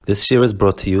This year is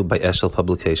brought to you by Eshel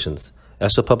Publications.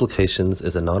 Eshel Publications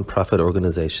is a non-profit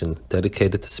organization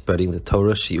dedicated to spreading the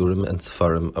Torah, Shiurim, and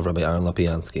Sefarim of Rabbi Aaron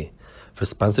Lopiansky. For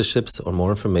sponsorships or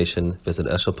more information, visit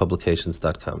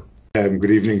eshelpublications.com. Good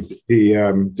evening.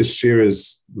 This year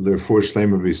is the fourth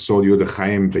Shlem of Yisol Yudah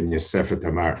Chaim ben Yosef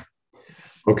Tamar.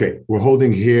 Okay, we're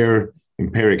holding here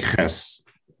in Perek Ches.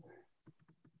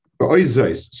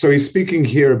 So he's speaking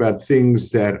here about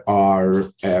things that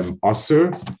are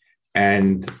aser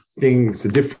and things, the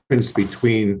difference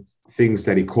between things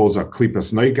that he calls a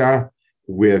klipas noiga,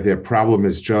 where their problem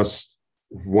is just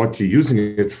what you're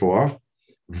using it for,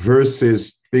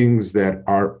 versus things that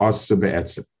are aser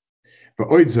be'etzem.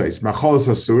 V'oidzais, macholas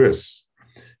asuris,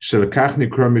 shelekach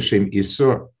nikra mishem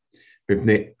isur,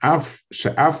 mipnei af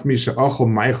she'af mi she'achol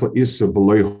meichel isur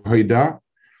b'loi hoida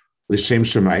l'shem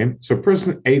shemayim. So a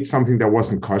person ate something that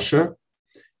wasn't kosher,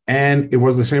 and it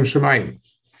was l'shem shemayim.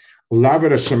 So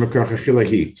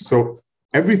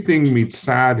everything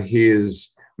mitzad his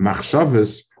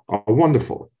machshavas are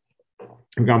wonderful.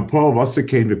 And he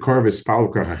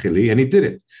did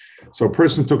it. So a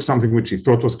person took something which he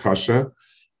thought was kosher,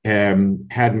 hadn't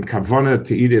kavanah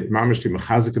to eat it, mamish to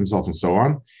mechazik himself and so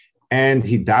on, and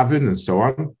he davened and so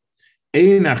on.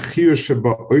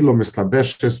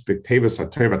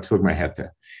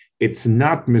 It's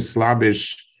not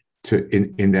mislabish to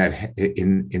in the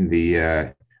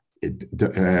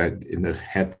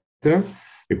heta,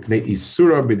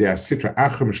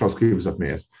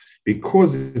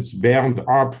 because it's bound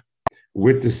up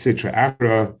with the sitra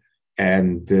achra,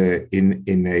 and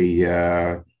in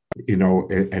a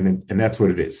and that's what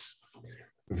it is.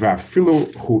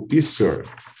 Vafilu hu isur.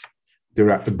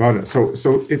 So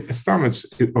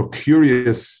a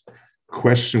curious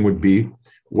question would be,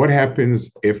 what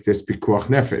happens if there's pikuach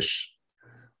nefesh?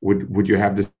 Would you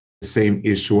have the same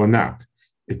issue or not?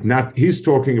 He's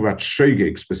talking about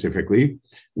shogeg specifically,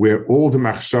 where all the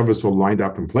machshavas were lined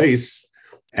up in place.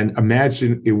 And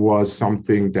imagine it was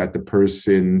something that the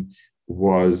person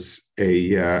was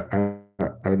he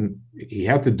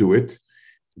had to do it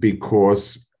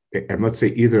because, and let's say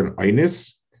either an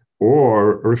einis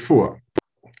or a refuah.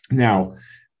 Now,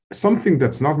 something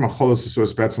that's not macholas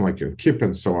asuris betzim like your kip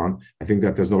and so on, I think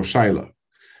that there's no shaila.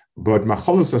 But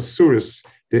macholas asuris,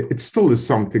 it still is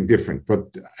something different.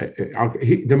 But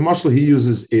the mashal he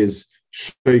uses is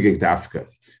shogeg dafka,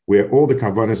 where all the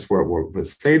kavanas were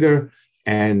seder,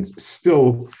 and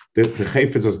still the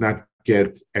chayfa does not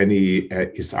get any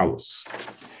isalus.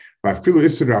 Vafilu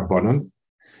isur rabbanan,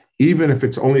 even if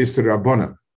it's only isur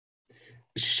rabbanan.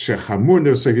 So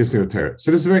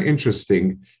this is very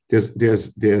interesting. There's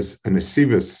an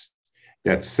esivus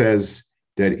that says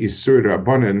that isur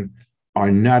rabbanan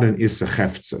are not an isur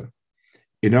chefza.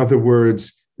 In other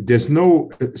words, there's no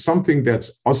something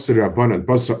that's asur rabbanan,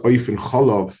 basa oifen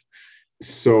chalav.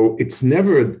 So it's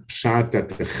never a shot that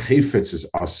the chayfetz is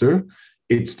asur.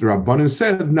 It's the rabbanan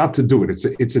said not to do it.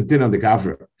 It's a din on the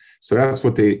gavra. So that's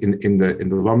what they in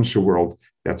the Lamsha world,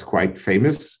 that's quite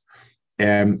famous.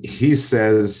 He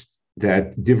says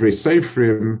that divrei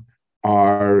seifrim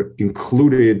are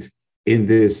included in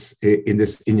this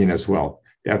inyan as well.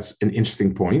 That's an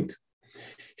interesting point.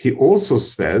 He also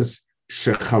says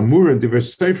shechamur and divrei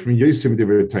seifrim yosim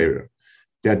divrei Torah,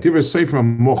 that divrei seifrim are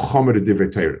more chomer than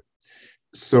divrei Torah.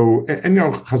 So, and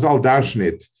Chazal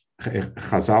darshnit, that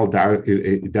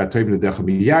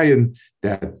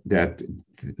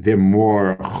they're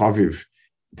more chaviv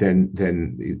than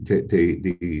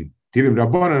the Dirim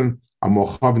Rabbanan are more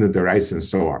chaviv than the rice and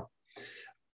so on.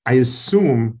 I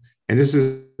assume, and this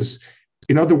is,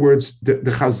 in other words, the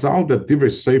Chazal that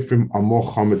Divrei Seifrim are more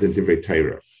chaviv than Divrei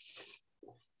Torah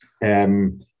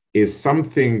is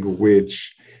something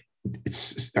which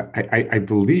I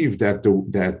believe that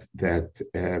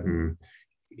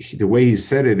the way he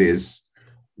said it is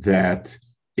that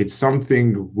it's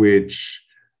something which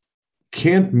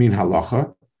can't mean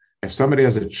halacha. If somebody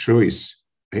has a choice,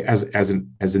 as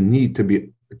a need to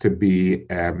be over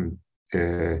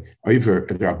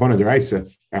the Rabbana deraisa,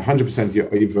 100%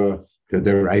 you're over the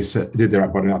deraisa, the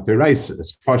Rabbana not deraisa.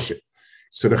 That's pashut.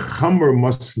 So the chamer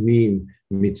must mean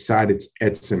mitzad its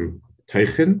etzem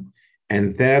teichen,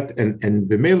 and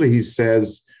b'meila he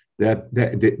says that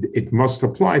it must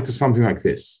apply to something like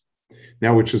this.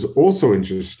 Now, which is also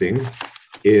interesting,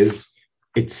 is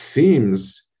it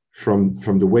seems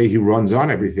from the way he runs on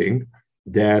everything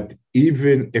that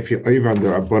even if you're over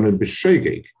under Rabbanan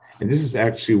b'shogeg, and this is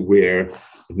actually where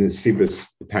in the Sibas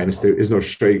Tainus there is no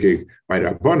shogeg by the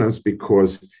Rabbanans,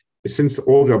 because since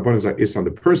all the Rabbanans are is on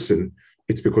the person,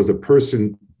 it's because the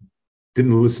person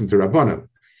didn't listen to Rabbanan.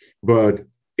 But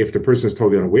if the person is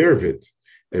totally unaware of it,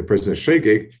 a person is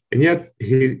shegeg, and yet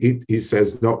he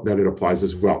says no, that it applies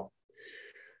as well.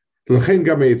 Now,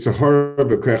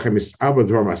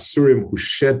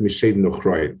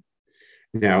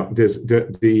 there's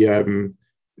the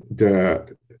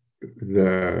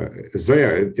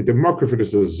Zayah, the marker for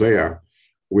this is Zayah,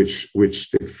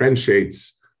 which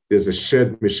differentiates. There's a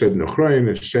shed mished nochroin,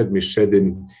 a shed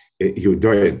mishedin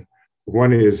yudoin.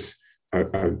 One is a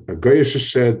Goyish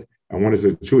shed, and one is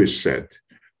a Jewish shed.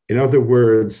 In other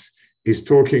words, he's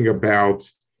talking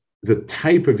about the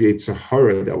type of Yetzer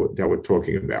Hara that we're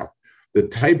talking about. The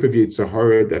type of Yetzer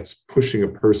Hara that's pushing a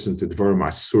person to Dvarim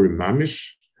Asurim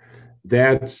Mamish,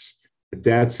 that's a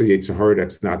Yetzer Hara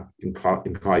that's not in Klal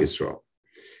Yisrael.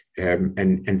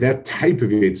 And that type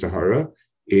of Yetzer Hara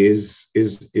is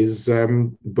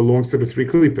belongs to the three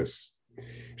klipas.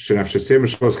 Shenaf shesem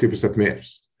shlos klipas at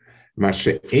me'ers. Ma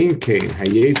she'en kein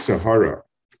hayetzer hara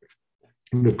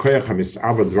mekoyach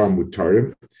hamis'ava dvar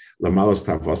mutarim lamalos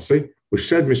tavase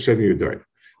ushed mished yudoy.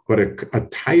 But a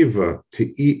taiva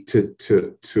to eat to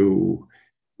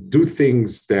do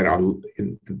things that are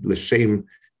in l'shem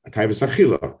a taiva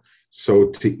sachila.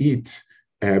 So to eat,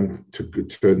 to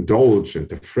indulge and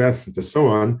to fresh and so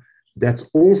on. That's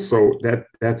also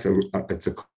it's a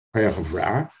koyach of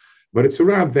ra, but it's a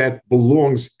ra that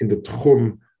belongs in the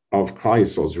tchum of Klal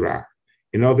Yisrael's ra.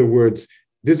 In other words,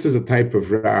 this is a type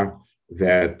of ra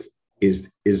that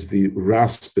is the ra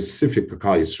specific to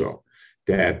Klal Yisrael.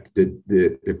 That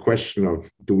the question of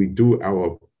do we do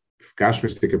our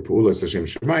gashmistik peulas Hashem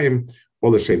Shemayim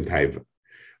or Hashem Taiva,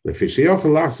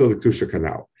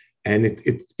 and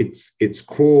it's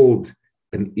called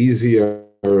an easier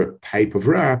type of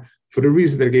ra for the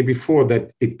reason that I gave before,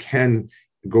 that it can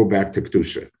go back to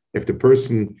Kedusha. If the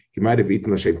person, he might have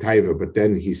eaten L'Shem Taiva, but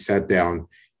then he sat down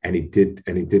and he did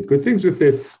good things with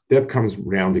it, that comes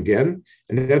round again.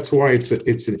 And that's why it's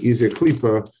an easier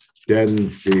klipa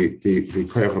than the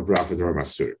koyach of Rav and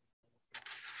Ramasur.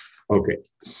 Okay,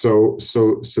 so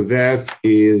that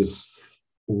is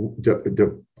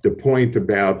the point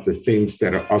about the things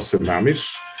that are asa mamish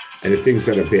and the things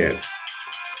that are bad.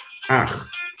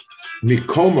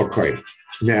 Mikol Makoy.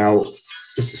 Now,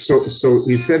 so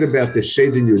he said about the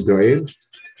Shedin Yudoyin,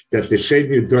 that the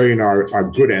Shedin Yudoyin are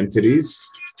good entities,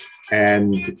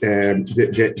 and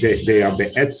they are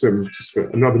be'etzem. Just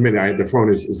another minute, the phone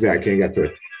is there, I can't get to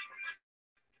it.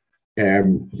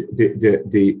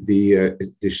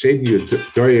 The Shedin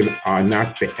Yudoyin are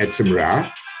not be'etzem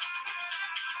ra,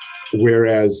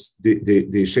 whereas the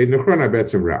Shedin Yudoyin are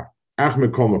be'etzem ra. Ach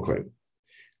Mikol Makoy.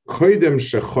 Koydem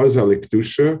shechoza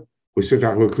l'kedusha.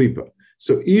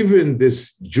 So even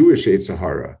this Jewish Yetzer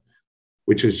Hara,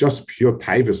 which is just pure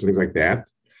taivas and things like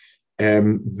that,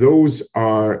 those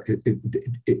are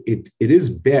it is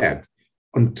bad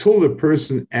until the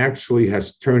person actually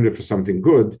has turned it for something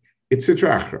good. It's a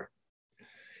trachra.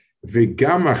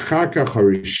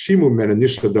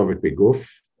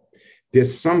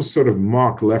 There's some sort of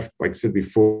mark left, like I said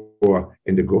before,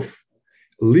 in the guf.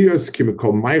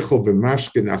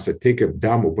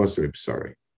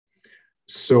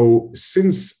 So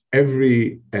since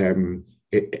every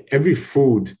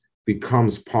food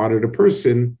becomes part of the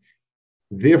person,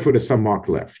 therefore there's some mark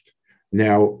left.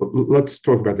 Now let's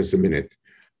talk about this a minute.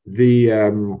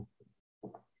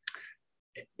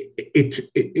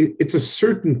 It's a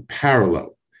certain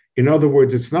parallel. In other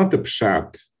words, it's not the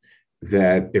pshat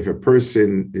that if a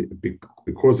person,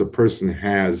 because a person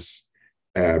has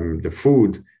the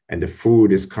food, and the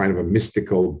food is kind of a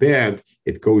mystical bad,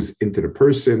 it goes into the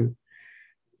person.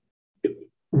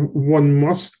 One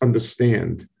must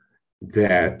understand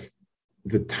that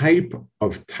the type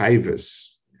of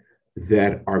taivas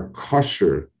that are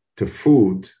kosher to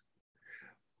food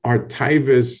are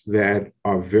taivas that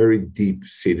are very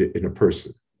deep-seated in a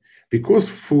person. Because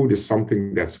food is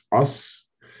something that's us,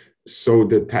 so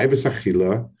the taivas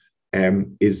achila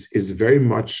is very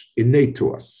much innate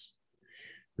to us.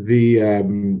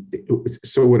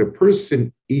 So when a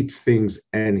person eats things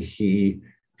and he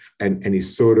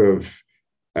sort of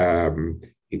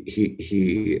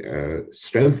he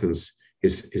strengthens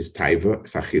his taiva,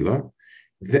 sachila,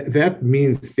 that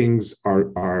means things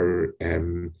are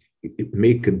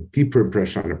make a deeper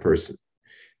impression on a person.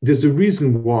 There's a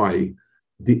reason why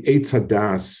the Eitz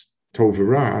Hadas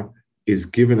Tovara is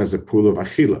given as a pool of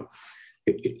achila.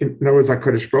 In other words,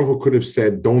 HaKadosh Baruch Hu could have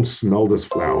said, don't smell this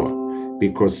flower,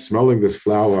 because smelling this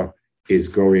flower is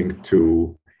going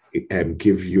to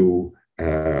give you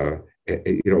Yetzer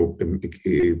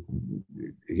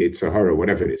Hara,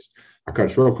 whatever it is.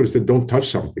 HaKadosh Baruch Hu could have said, don't touch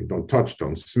something, don't touch,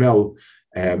 don't smell.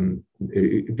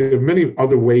 There are many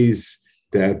other ways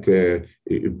that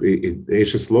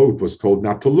Eishes Lot was told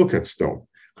not to look at stone.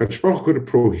 Kadosh Baruch Hu could have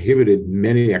prohibited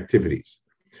many activities.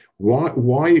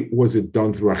 Why was it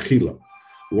done through achila?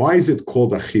 Why is it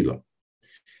called achila?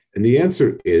 And the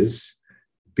answer is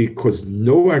because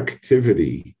no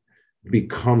activity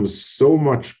becomes so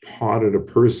much part of the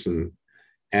person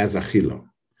as achila.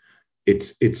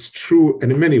 It's true,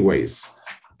 and in many ways.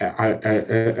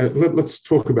 Let's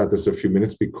talk about this a few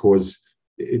minutes because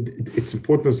it's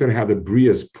important to understand how the bria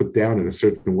is put down in a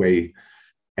certain way.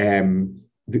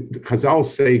 The Chazal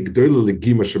say,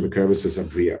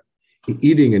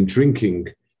 eating and drinking,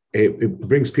 it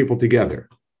brings people together.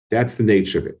 That's the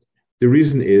nature of it. The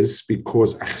reason is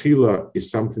because achila is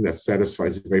something that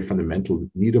satisfies a very fundamental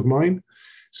need of mine.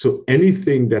 So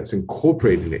anything that's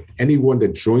incorporated in it, anyone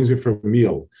that joins me for a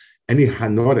meal, any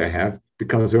hanor I have,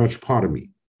 becomes very much part of me.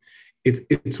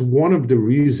 It's one of the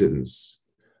reasons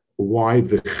why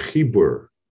the chibur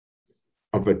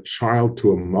of a child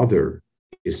to a mother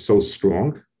is so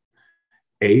strong.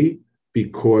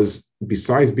 Because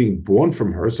besides being born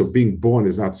from her, so being born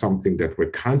is not something that we're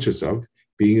conscious of.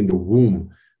 Being in the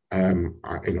womb,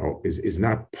 is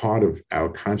not part of our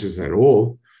consciousness at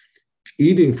all.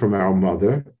 Eating from our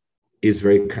mother is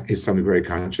something very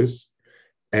conscious.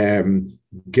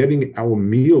 Getting our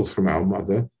meals from our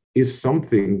mother is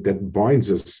something that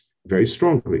binds us very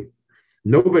strongly.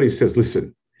 Nobody says,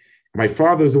 listen, my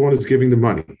father is the one who's giving the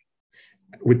money.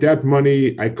 With that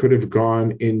money, I could have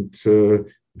gone into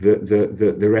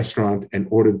the restaurant and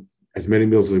ordered as many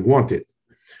meals as I wanted.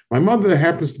 My mother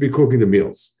happens to be cooking the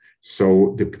meals.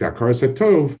 So the Dakaras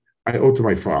HaTov, I owe to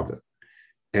my father.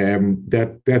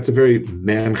 That's a very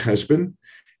man cheshbon.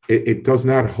 It does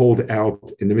not hold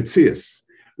out in the Metzias.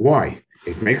 Why?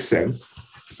 It makes sense.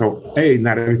 So,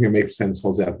 not everything that makes sense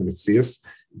holds out in the Metzias.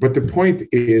 But the point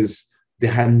is, the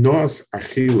hanos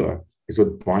achila is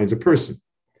what binds a person.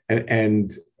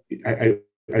 And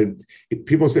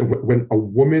people say when a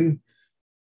woman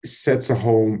sets a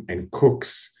home and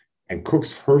cooks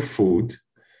her food,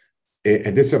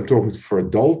 and this I'm talking for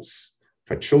adults,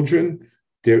 for children,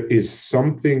 there is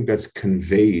something that's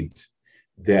conveyed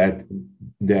that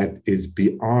is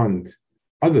beyond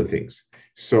other things.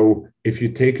 So if you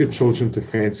take your children to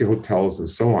fancy hotels and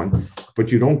so on,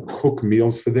 but you don't cook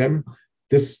meals for them,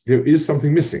 there is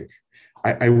something missing.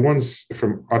 I once,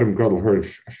 from Adam Gadol, heard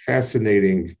a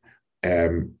fascinating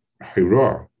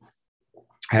hira.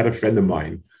 I had a friend of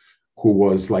mine who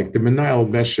was like the Menayel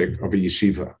Meshek of a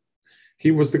yeshiva.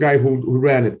 He was the guy who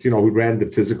ran it, who ran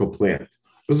the physical plant.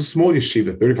 It was a small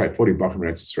yeshiva, 35, 40 Bachim in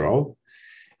Eretz Yisrael.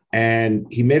 And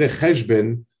he made a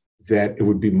cheshbon that it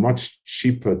would be much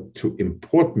cheaper to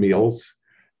import meals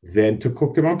than to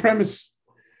cook them on premise.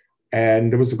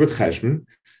 And there was a good cheshbon.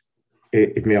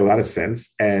 It made a lot of sense.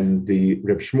 And the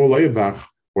Reb Shmuel Auerbach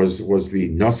was the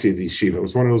nasi of the yeshiva. It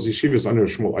was one of those yeshivas under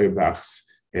Shmuel Auerbach's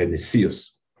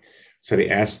nesius. So they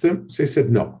asked him. So he said,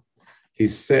 no. He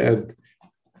said,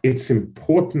 it's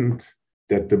important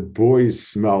that the boys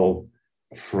smell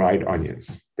fried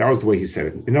onions. That was the way he said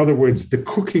it. In other words, the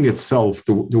cooking itself,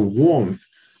 the warmth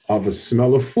of a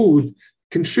smell of food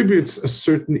contributes a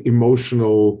certain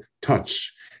emotional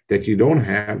touch that you don't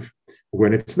have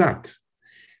when it's not.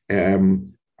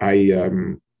 I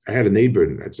had a neighbor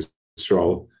in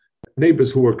Israel,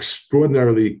 neighbors who were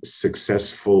extraordinarily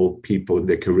successful people in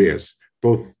their careers.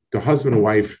 Both the husband and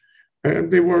wife,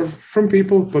 they were from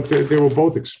people, but they were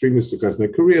both extremely successful.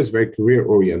 Their careers, very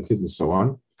career-oriented and so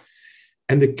on.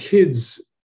 And the kids,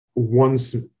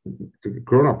 once, the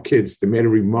grown-up kids, they made a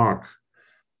remark,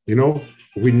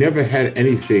 we never had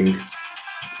anything,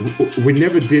 we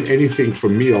never did anything for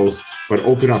meals but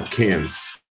open up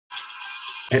cans.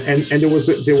 And there was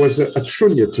a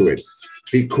trunya to it,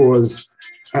 because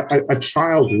a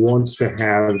child wants to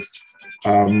have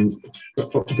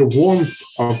the warmth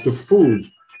of the food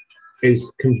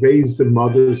conveys the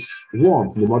mother's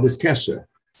warmth, the mother's kesher.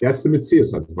 That's the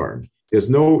mitzias advarim. There's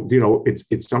no,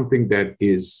 it's something that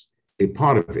is a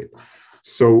part of it.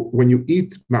 So when you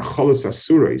eat macholos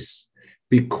asurais,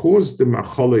 because the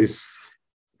macholos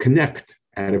connect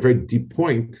at a very deep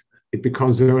point, it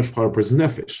becomes very much part of a person's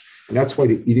nefesh. And that's why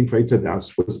the eating for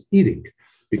Eitzadas was eating,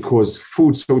 because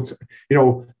food, so it's,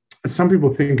 some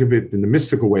people think of it in the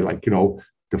mystical way, like,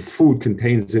 the food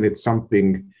contains in it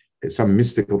something, some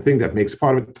mystical thing that makes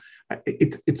part of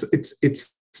it.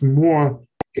 It's more,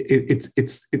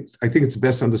 I think it's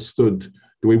best understood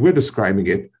the way we're describing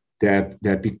it,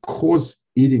 that because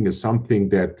eating is something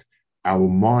that our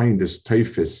mind is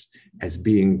teifus as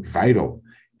being vital,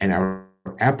 and our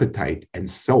appetite and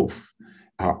self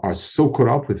are so caught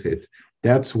up with it,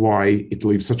 that's why it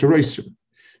leaves such a reisum.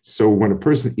 So when a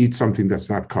person eats something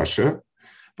that's not kosher,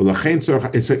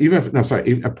 It's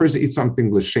if a person eats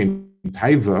something l'shem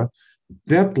taiva,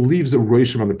 that leaves a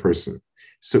roishim on the person.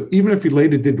 So even if he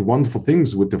later did wonderful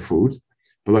things with the food,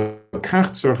 Chibur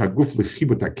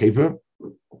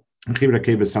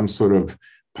is some sort of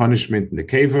punishment in the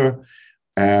keva.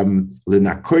 To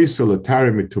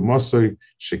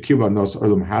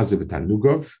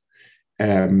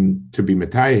be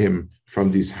metayim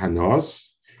from these hanos,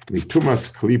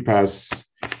 mitumas klipas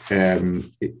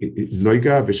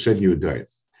noiga v'shed yudai.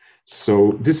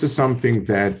 So this is something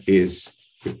that is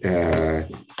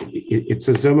it's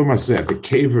a zelumazeh. The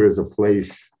kever is a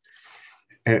place.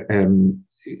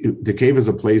 The cave is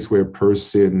a place where a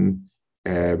person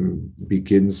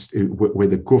begins, where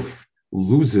the guf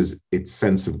loses its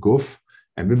sense of guf,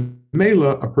 and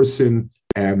mela a person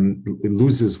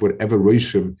loses whatever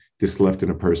rishim is left in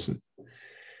a person.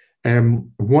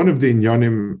 One of the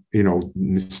inyanim,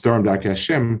 nistarm dak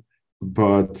Hashem,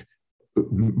 but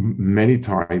many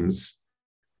times,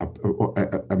 a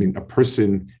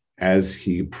person as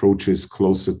he approaches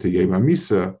closer to Yom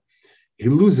HaMisa, he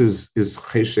loses his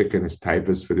cheshek and his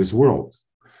taivas for this world.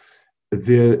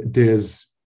 There's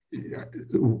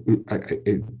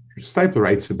Stipler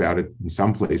writes about it in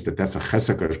some place that's a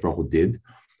chesed Kadosh Baruch Hu did.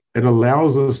 It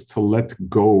allows us to let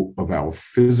go of our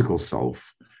physical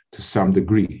self to some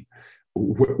degree.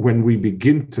 When we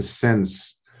begin to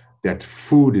sense that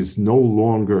food is no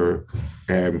longer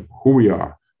who we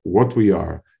are, what we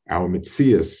are, our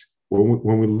mitzias,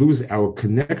 when we lose our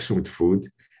connection with food,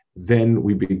 then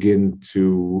we begin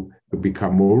to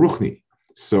become more ruchni.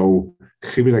 So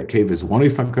Chibur HaKeva is one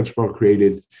Ifan Kadosh Baruch Hu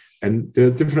created, and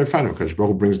the different Ifan Kadosh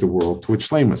Baruch Hu brings the world to its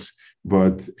shleimus.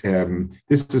 But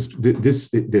this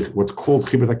what's called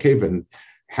Chibur HaKeva, and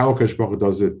how Kadosh Baruch Hu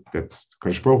does it, that's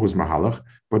Kadosh Baruch Hu's mahalach.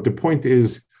 But the point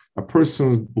is, a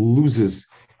person loses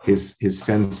his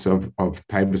sense of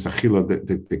taivas achila,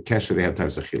 the kesher they have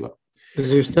taivas achila. Is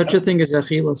there such a thing as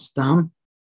achila stam?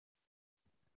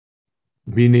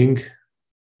 Meaning,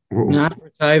 not for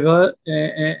taiva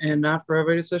and not for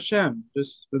avodas Hashem,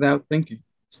 just without thinking.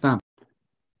 Stam.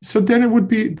 So then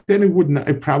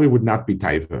it probably would not be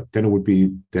taiva. Then it would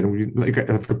be like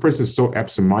if a person is so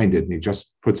absent-minded and he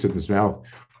just puts it in his mouth.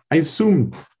 I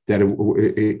assume that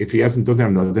if he doesn't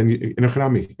have no, then in a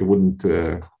chanami it wouldn't.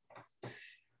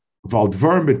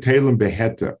 Valdvarm betelim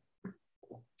beheta.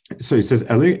 So he says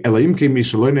Elohim ki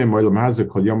mishalone mo'elam hazeh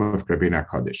kol yom of Rabbeinu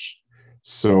HaKadosh.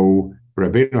 So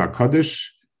Rabbeinu HaKadosh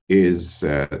is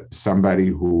somebody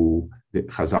who the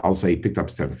Chazal say he picked up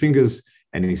 7 fingers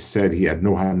and he said he had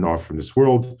no hanor from this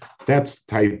world. That's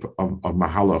the type of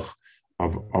mahalach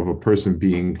of a person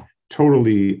being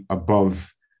totally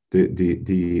above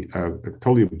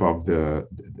totally above the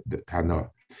hanor.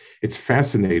 It's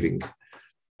fascinating.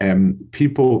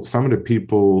 Some of the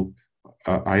people.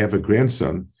 I have a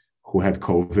grandson who had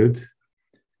COVID,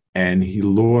 and he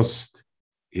lost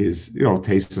his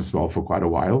taste and smell for quite a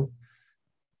while,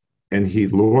 and he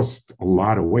lost a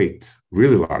lot of weight,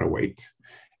 really a lot of weight.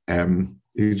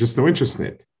 He just no interest in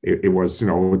it. It was,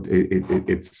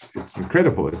 it's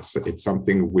incredible. It's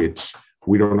something which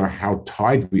we don't know how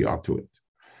tied we are to it.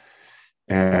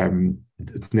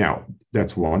 Now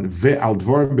that's one.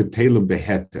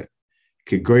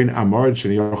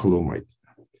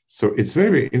 So it's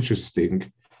very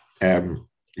interesting.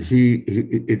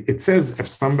 It says if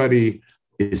somebody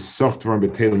is soft dvar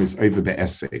betelim is over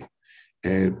be'esei,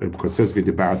 because it says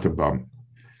v'debarta.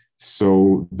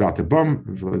 So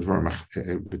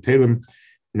betelim.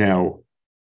 Now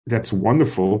that's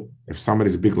wonderful if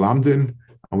somebody's a big lamdin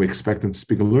and we expect them to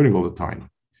speak and learning all the time.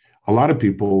 A lot of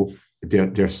people,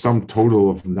 their sum total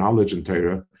of knowledge in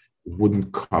Torah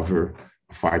wouldn't cover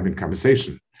a 5-minute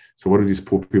conversation. So what are these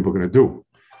poor people going to do?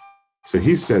 So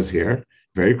he says here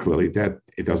very clearly that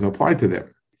it doesn't apply to them.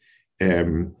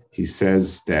 He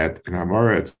says that an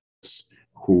Amoritz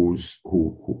who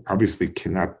obviously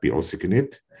cannot be osik in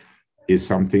it is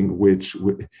something which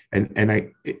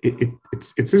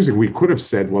it's interesting. We could have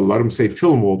said, well, let him say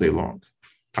Tillim all day long.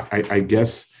 I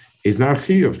guess it's not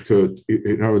chiyuv to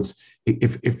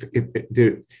if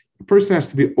the person has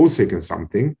to be osik in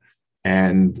something,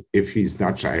 and if he's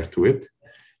not shaykh to it.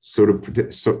 So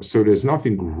there's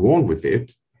nothing wrong with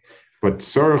it, but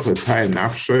tzarich l'taya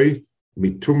nafshay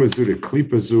mitumazu de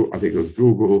klipazu adegel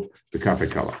Google the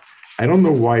kafekala. I don't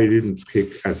know why he didn't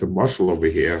pick as a marshal over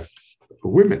here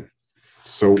women.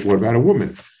 So what about a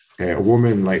woman? A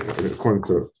woman, like according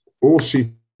to all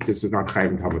sheets, this is not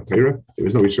chayv Talmud Torah. There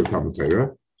is no issue of Talmud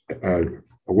Torah. A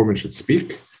woman should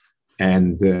speak,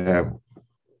 and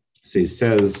so he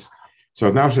says. So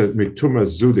now mituma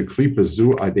zu the klipa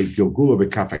zu ade gilgula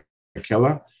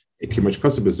bekafakela ekimach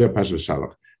kosa bezer pasha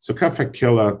shalach. So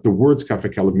kafakela, the words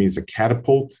kafakela means a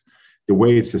catapult. The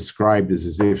way it's described is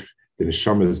as if the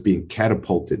neshama is being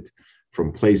catapulted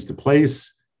from place to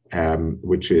place,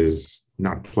 which is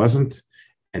not pleasant.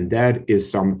 And that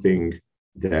is something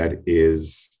that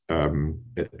is an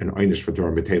einish for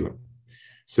Dvarim B'Telem.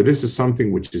 So this is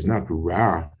something which is not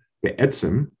ra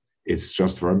be'etzem, it's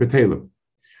just Dvarim B'Telem.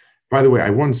 By the way, I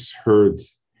once heard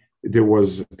there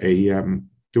was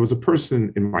a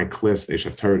person in my class,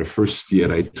 the first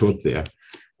year I taught there,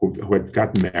 who had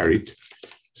gotten married.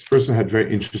 This person had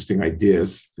very interesting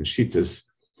ideas and shittas,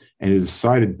 and he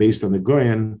decided based on the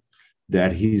Goyen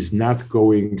that he's not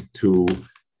going to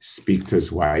speak to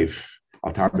his wife,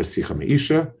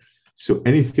 so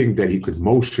anything that he could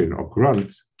motion or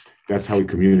grunt, that's how he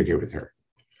communicate with her.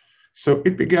 So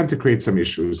it began to create some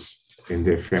issues in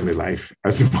their family life,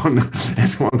 as one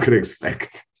could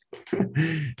expect.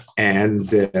 and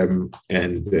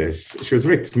she was a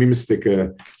very optimistic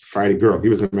Sephardi girl. He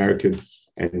was American,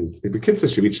 and the kids,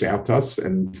 she reached out to us,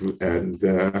 and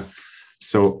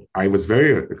so I was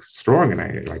very strong, and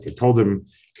I told him,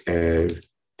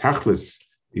 Tachlis,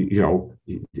 he told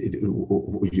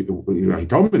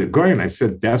me to go, and I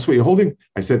said, that's what you're holding?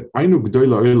 I said, I knew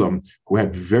G'dayla Olam who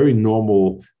had very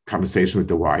normal conversation with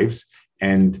the wives,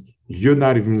 and you're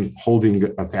not even holding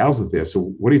 1,000 there. So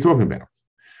what are you talking about?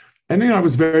 And I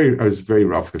was very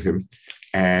rough with him.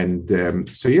 And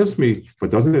so he asked me, but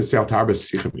doesn't it say Al Tarbas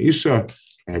Sichem Isha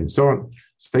and so on?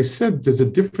 So I said there's a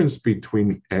difference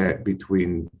between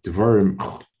Dvarim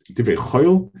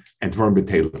Choil and Dvarim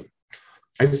B'Telem.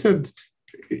 I said,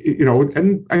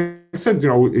 and I said,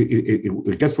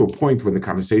 it gets to a point when the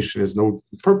conversation has no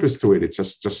purpose to it. It's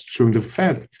just chewing the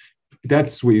fat.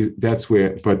 That's where.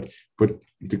 But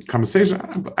the conversation,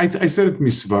 I said it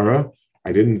misvara.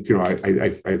 I didn't,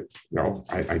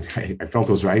 I felt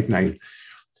it was right,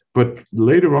 but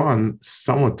later on,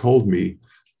 someone told me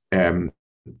there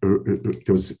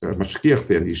was a mashgiach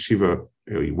there in the yeshiva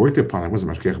he worked upon. I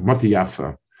wasn't mashgiach, Mati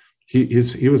Yafa.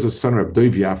 He was a son of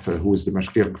Dov Yafa, who was the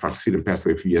mashgiach of Chassidim, passed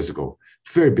away a few years ago.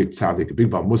 Very big tzaddik, a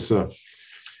big Baal Musa.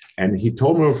 And he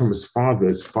told me from his father.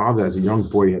 His father, as a young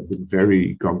boy, had been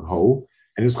very gung ho,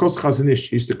 and it was called Chazanish.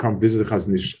 He used to come visit the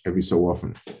Chazanish every so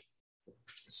often.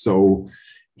 So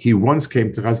he once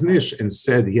came to Chazanish and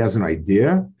said he has an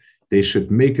idea. They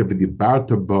should make a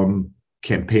V'dibarta Bam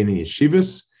campaign in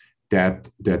yeshivas that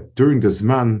during the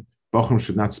Zman, Bacham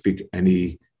should not speak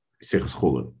any Seches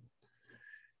Chulin.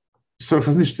 So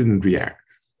Chazanish didn't react.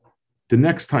 The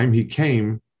next time he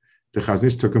came, the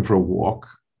Chazanish took him for a walk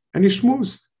and he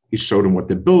schmoozed. He showed him what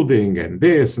they're building and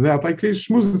this and that, like he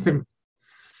schmoozed with him.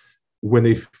 When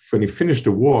he finished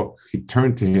the walk, he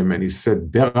turned to him and he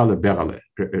said, Berale, Berale.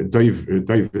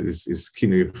 Doiv, his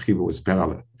kino chiva was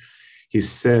Berale. He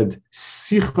said,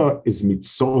 Sicha is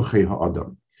mitzorchei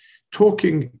ha'adam.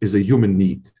 Talking is a human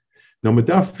need. No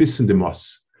medaf wissen de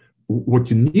mas.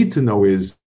 What you need to know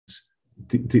is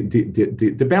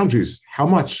the boundaries. How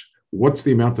much? What's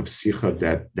the amount of sicha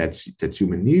that's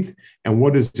human need, and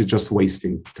what is it just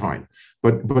wasting time?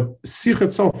 But sicha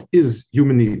itself is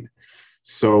human need.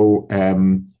 So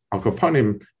Al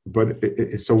Kapanim,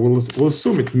 so we'll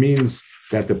assume it means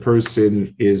that the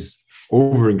person is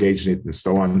over engaged in it and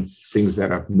so on, things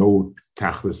that have no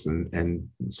tachlis and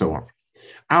so on.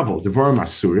 Aval Devarim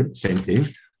Asurim, same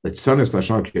thing. Letzonis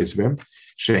Lashon Kesbem,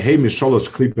 Shehei Misholosh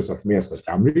Klipas of Meas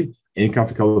Lakamri, Ein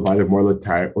Kafekal Levadev More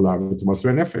Latar Olav to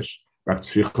Mosver Nefesh, Rak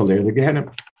Tzrich Choler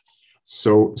Legehenim.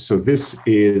 So this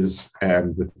is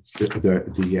the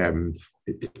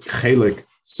chelik.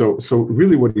 So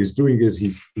really what he's doing is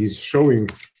he's showing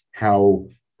how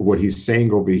what he's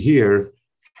saying over here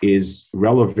is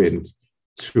relevant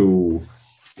to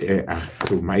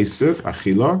Ma'aseh,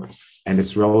 Achila, and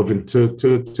it's relevant to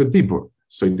Dibur.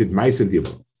 So he did Ma'aseh and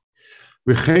Dibur.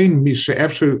 V'chein mi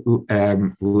she'efshel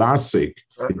lasik.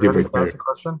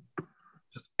 Question?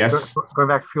 Yes. Going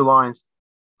back a few lines.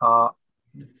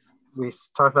 We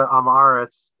talked about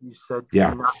Amaretz. You said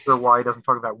you're not sure why he doesn't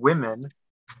talk about women.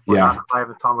 Not apply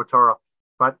the Talmud Torah.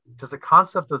 But does the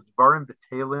concept of Dvarim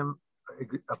B'Telem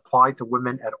apply to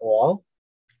women at all?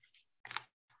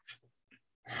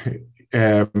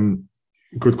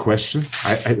 Good question.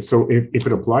 So if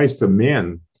it applies to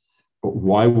men,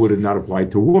 why would it not apply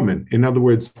to women? In other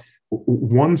words,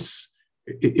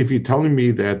 if you're telling me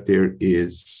that there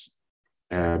is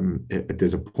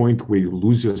there's a point where you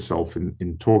lose yourself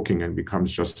in talking and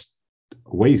becomes just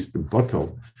waste and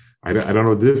bottle, I don't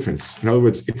know the difference. In other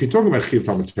words, if you're talking about Chiv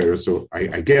Talmud Torah, so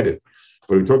I get it.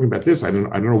 But we're talking about this, I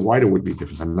don't know why there would be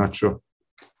different. I'm not sure.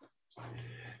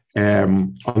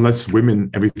 unless women,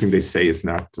 everything they say is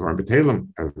not Dvarim B'Telem,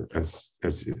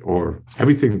 or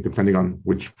everything, depending on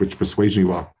which persuasion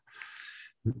you are.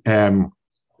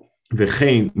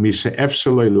 V'chein mishe'ef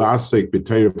shaloi lasek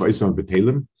b'Torah b'Oisam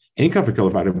b'Telem ein kafekel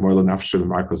avadim morla nafshel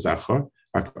Marko Zachar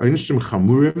ak oinishim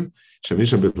chamurim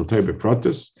shemisha b'Tel Torah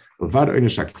b'Protus v'vad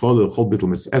oinish haklol l'chol b'Tel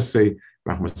Mis'esei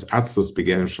machmas atzlos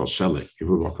begenim shal shele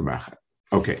yivu l'okamacha.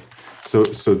 Okay, so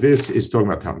this is talking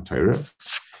about Talmud Torah.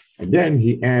 And then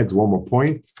he adds one more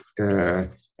point, and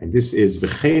this is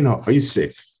v'chein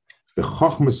ha'oisik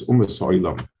v'chochmas umas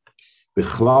ha'olam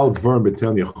v'chlal dvar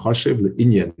b'tel yachashev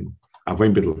le'inyan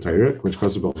avoim b'tel Torah, which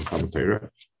calls about Talmud Torah.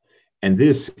 And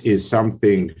this is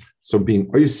something, so being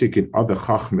oisik in other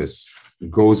chachmas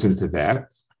goes into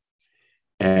that.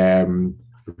 And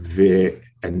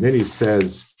then he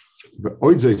says,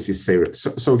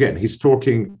 so again, he's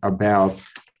talking about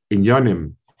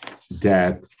inyanim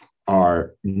that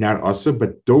are not asa,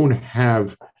 but don't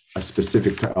have a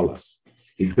specific ta'alas.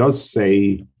 He does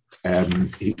say,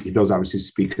 he does obviously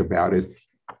speak about it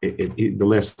in the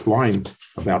last line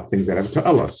about things that have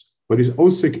ta'alas, but he's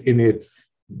osik in it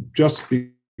just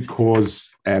because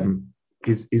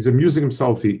he's amusing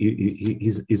himself.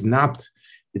 He's not,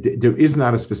 there is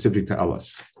not a specific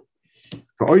ta'alas.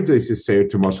 For oidzes is say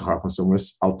to Moshe Chachmas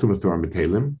Umas al Tumas Dvarim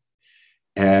B'Telem.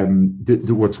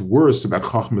 What's worse about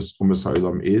Chachmas Umas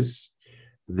Ha'olam is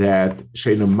that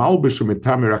she'enu malbishu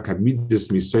mitamer hakamidus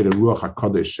misayid ruach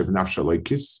hakodesh shebnafsha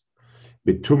loikis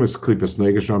b'tumas klipas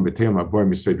noigesh ram b'teim aboy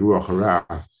misayid ruach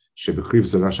hara shebekliv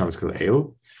zadasham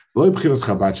skeleil lo b'chilas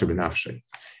chabat shebnafsha.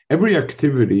 Every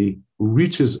activity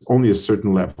reaches only a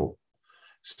certain level.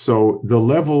 So the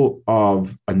level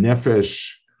of a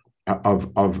nefesh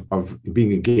of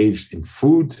being engaged in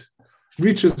food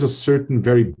reaches a certain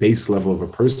very base level of a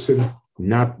person,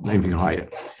 not anything higher.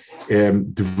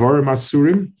 Dvarim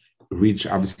Asurim reach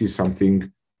obviously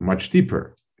something much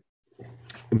deeper.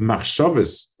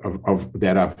 Machshavas of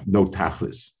that have no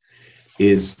tachlis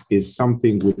is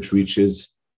something which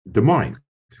reaches the mind.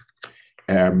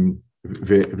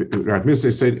 Radmis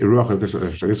said,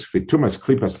 "Tumas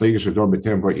klipas legish ador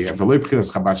betem boy. Veloi b'chinas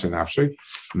chabash nafshay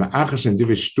ma'achash and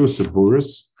divish tu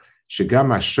seburus shegam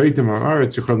ha'shaytim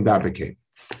ha'aretz yichol dabeke."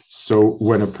 So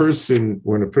when a person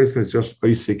is just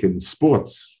basic in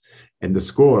sports and the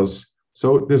scores,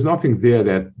 so there's nothing there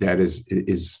that is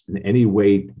in any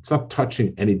way, it's not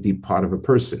touching any deep part of a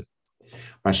person.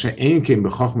 Masha'en came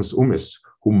b'chachmas umis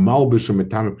hu malbishu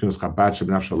metam b'chinas chabash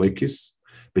b'nafshay lekis.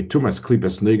 Betumas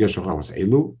klipas negesh ochavas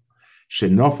elu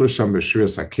shenofle sham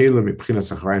b'shrias hakela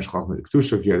mibchinas acharayim shchachmas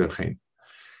kedusha k'yadachem.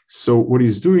 So what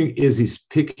he's doing is he's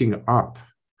picking up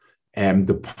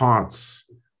the parts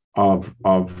of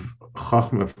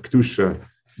chachma of kedusha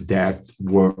that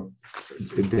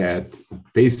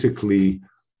basically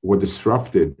were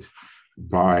disrupted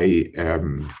by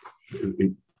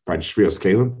the shrias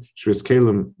kelim. Shrias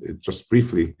kelim, just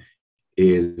briefly,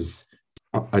 is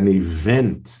an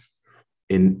event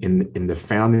in the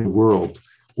founding world,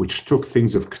 which took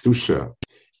things of Kedusha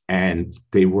and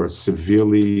they were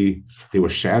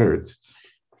shattered,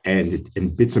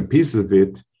 and bits and pieces of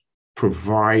it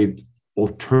provide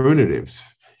alternatives,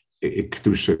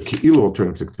 Kedusha, Ki'ilu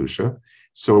alternative to Kedusha.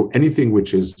 So anything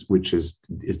which is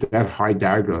that high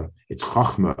darga, it's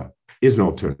Chachma, is an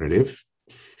alternative.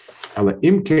 Ela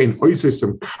imkein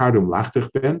oisesem kardum lachtich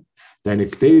ben, then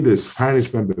ikdeides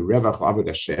panis ben berevach laved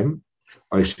Hashem.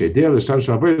 So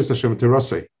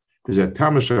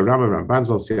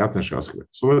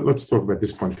let's talk about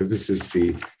this point, because this is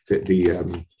the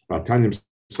Tanya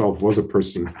himself was a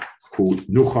person who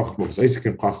knew Chachma, was Isaac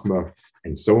and Chachma,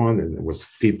 and so on, and there was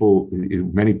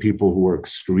many people who were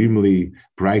extremely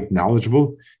bright,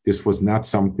 knowledgeable. This was not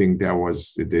something that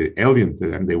was the alien to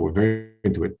them; they were very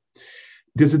into it.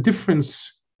 There's a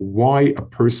difference why a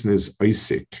person is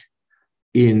Isaac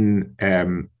in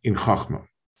Chachma.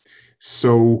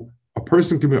 So a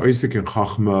person can be Isaac and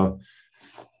Chachma.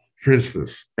 For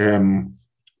instance,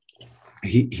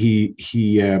 he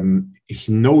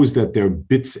knows that there are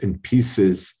bits and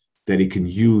pieces that he can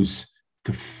use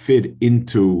to fit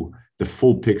into the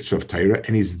full picture of Torah,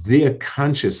 and he's there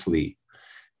consciously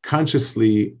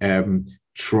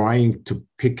trying to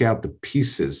pick out the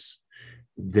pieces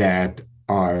that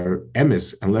are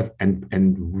emes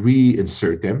and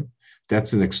reinsert them.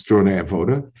 That's an extraordinary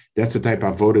avoda. That's the type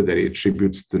of avoda that he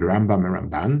attributes to the Rambam and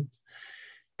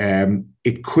Ramban.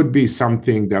 It could be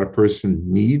something that a person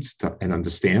needs to and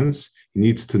understands. He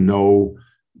needs to know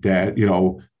that,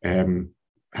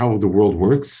 how the world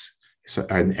works. So,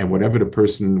 and whatever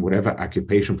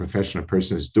occupation, profession a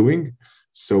person is doing,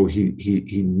 so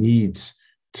he needs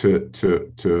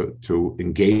to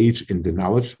engage in the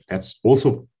knowledge. That's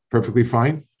also perfectly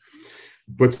fine.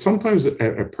 But sometimes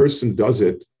a person does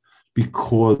it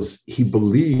because he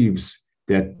believes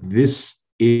that this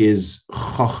is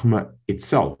Chachma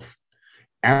itself.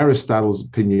 Aristotle's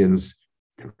opinions,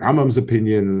 the Rambam's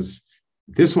opinions,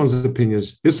 this one's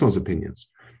opinions.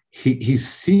 He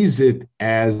sees it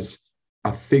as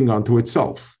a thing unto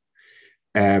itself.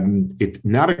 It's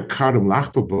not a kardam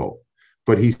lachbabo,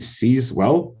 but he sees,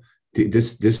 well,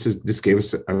 this gave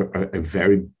us a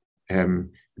very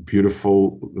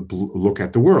beautiful look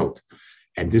at the world,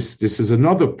 and this is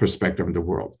another perspective of the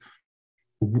world.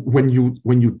 When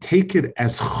you take it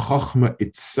as chachma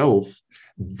itself,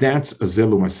 that's a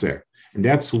zelu maser, and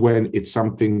that's when it's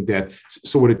something that.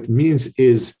 So what it means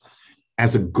is,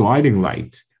 as a guiding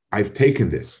light, I've taken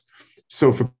this. So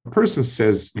if a person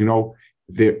says, he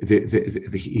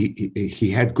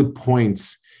had good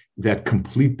points that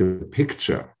complete the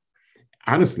picture,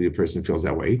 honestly, a person feels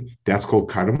that way. That's called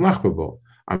karam lachbabo.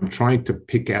 I'm trying to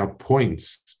pick out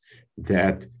points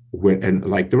that and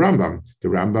like the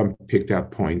Rambam picked out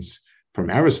points from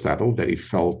Aristotle that he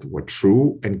felt were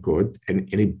true and good, and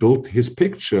he built his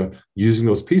picture using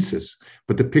those pieces.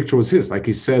 But the picture was his. Like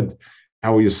he said,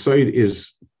 our Yesod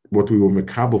is what we were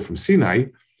mekabel from Sinai,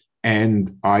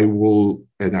 and I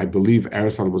believe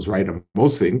Aristotle was right on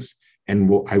most things, and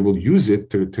I will use it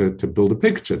to build a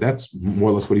picture. That's more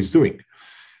or less what he's doing.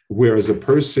 Whereas a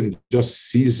person just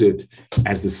sees it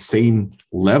as the same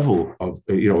level of,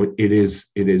 it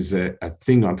is a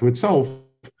thing unto itself.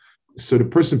 So the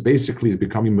person basically is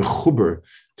becoming mechuber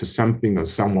to something or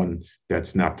someone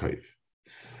that's not toiv.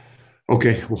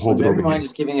 Okay, we'll hold it over. Never mind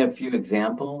just giving a few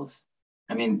examples.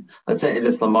 I mean, let's say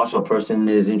this Lamashal person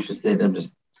is interested in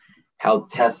just how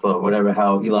Tesla, or whatever,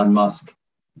 how Elon Musk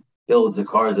builds the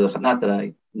cars. Not that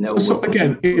I know. So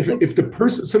again, if the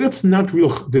person, so that's not real.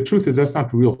 The truth is that's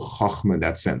not real chachma in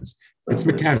that sense. It's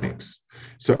mechanics.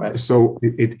 So right. So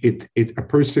it a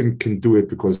person can do it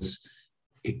because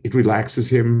it relaxes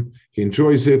him. He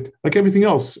enjoys it, like everything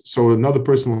else. So another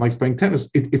person likes playing tennis.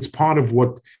 It's part of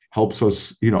what helps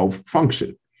us,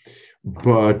 function.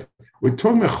 But we're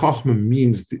talking about chachma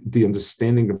means the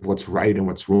understanding of what's right and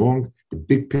what's wrong. The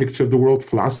big picture of the world.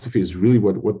 Philosophy is really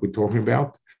what we're talking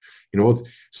about.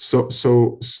 So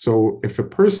if a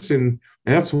person,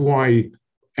 and that's why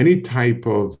any type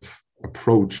of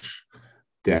approach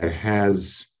that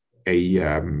has a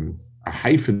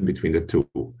hyphen between the two,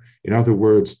 in other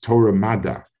words, Torah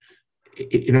Mada,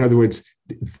 in other words,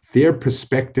 their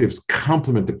perspectives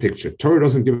complement the picture. Torah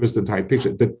doesn't give us the entire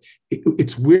picture.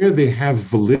 It's where they have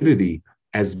validity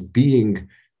as being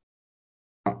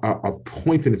a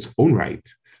point in its own right.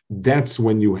 That's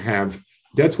when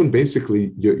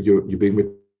basically you're being with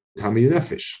Tanya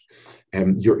Nefesh,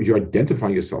 and you're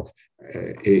identifying yourself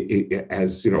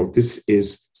as this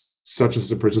is such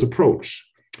as a person's approach.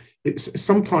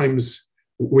 Sometimes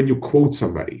when you quote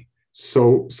somebody,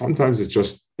 so sometimes it's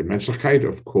just the menschlichkeit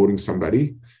of quoting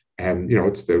somebody, and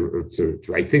it's the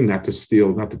right thing not to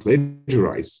steal, not to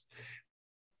plagiarize,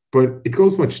 but it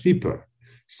goes much deeper.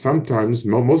 Sometimes,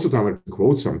 most of the time, I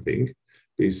quote something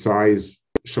besides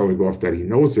showing off that he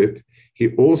knows it.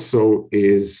 He also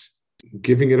is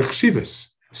giving it a chshivas.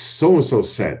 So-and-so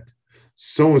said,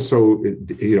 so-and-so,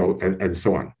 and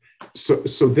so on.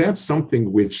 So that's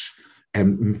something which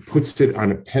puts it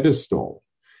on a pedestal,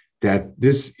 that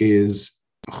this is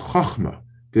chachma.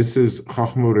 This is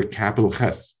chachma with a capital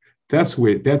ches. That's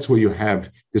where you have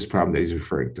this problem that he's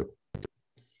referring to.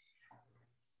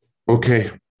 Okay,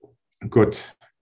 good.